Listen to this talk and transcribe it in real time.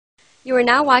You are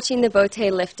now watching the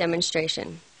Beauté Lift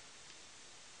demonstration.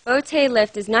 Beauté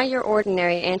Lift is not your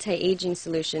ordinary anti-aging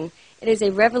solution. It is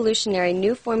a revolutionary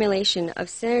new formulation of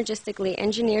synergistically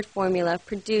engineered formula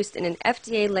produced in an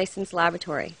FDA-licensed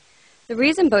laboratory. The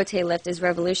reason Beauté Lift is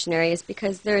revolutionary is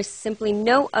because there is simply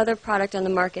no other product on the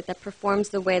market that performs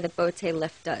the way that Beauté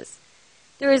Lift does.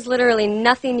 There is literally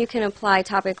nothing you can apply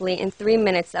topically in 3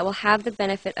 minutes that will have the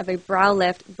benefit of a brow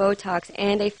lift, Botox,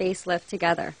 and a facelift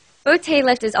together. Beauté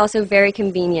Lift is also very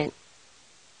convenient.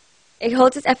 It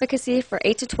holds its efficacy for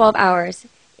 8 to 12 hours.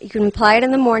 You can apply it in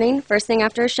the morning, first thing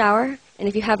after a shower, and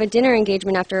if you have a dinner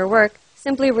engagement after work,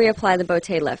 simply reapply the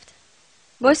Beauté Lift.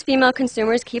 Most female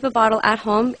consumers keep a bottle at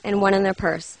home and one in their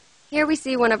purse. Here we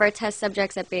see one of our test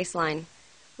subjects at baseline.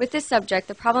 With this subject,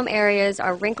 the problem areas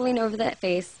are wrinkling over the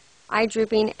face, eye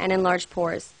drooping, and enlarged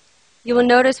pores. You will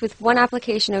notice with one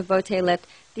application of Beauté Lift,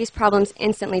 these problems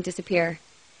instantly disappear.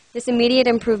 This immediate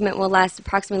improvement will last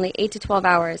approximately 8 to 12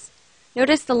 hours.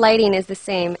 Notice the lighting is the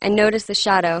same, and notice the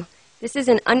shadow. This is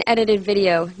an unedited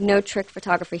video, no trick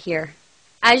photography here.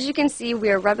 As you can see, we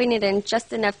are rubbing it in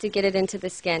just enough to get it into the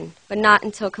skin, but not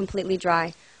until completely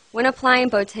dry. When applying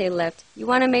Beauté Lift, you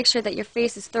want to make sure that your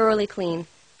face is thoroughly clean,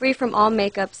 free from all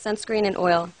makeup, sunscreen, and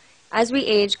oil. As we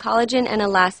age, collagen and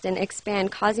elastin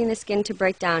expand, causing the skin to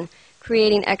break down,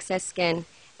 creating excess skin,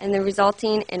 and the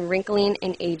resulting in wrinkling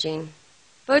and aging.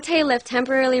 Beauté Lift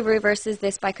temporarily reverses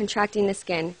this by contracting the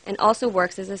skin and also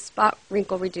works as a spot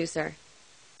wrinkle reducer.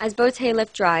 As Beauté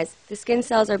Lift dries, the skin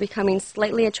cells are becoming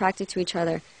slightly attracted to each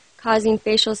other, causing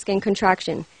facial skin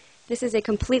contraction. This is a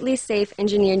completely safe,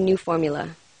 engineered new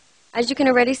formula. As you can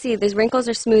already see, the wrinkles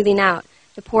are smoothing out,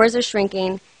 the pores are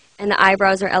shrinking, and the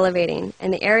eyebrows are elevating,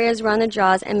 and the areas around the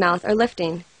jaws and mouth are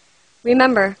lifting.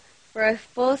 Remember, for a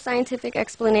full scientific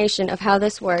explanation of how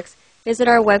this works, visit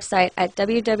our website at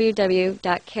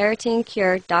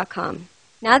www.keratincure.com.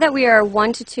 Now that we are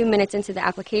 1 to 2 minutes into the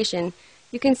application,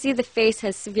 you can see the face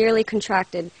has severely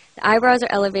contracted, the eyebrows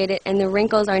are elevated, and the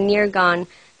wrinkles are near gone,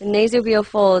 the nasolabial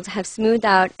folds have smoothed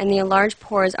out, and the enlarged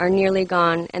pores are nearly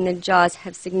gone, and the jaws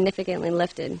have significantly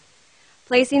lifted.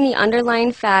 Placing the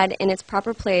underlying fad in its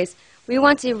proper place, we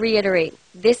want to reiterate,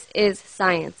 this is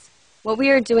science. What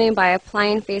we are doing by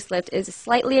applying facelift is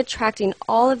slightly attracting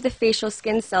all of the facial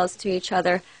skin cells to each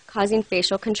other, causing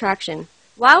facial contraction.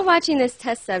 While watching this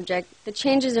test subject, the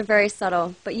changes are very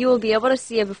subtle, but you will be able to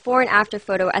see a before and after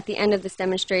photo at the end of this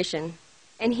demonstration.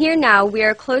 And here now, we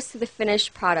are close to the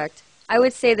finished product. I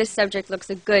would say this subject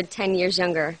looks a good 10 years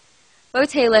younger.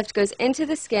 Beauté Lift goes into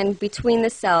the skin between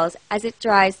the cells. As it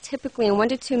dries, typically in 1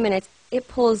 to 2 minutes, it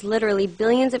pulls literally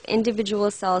billions of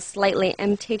individual cells slightly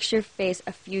and takes your face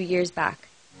a few years back.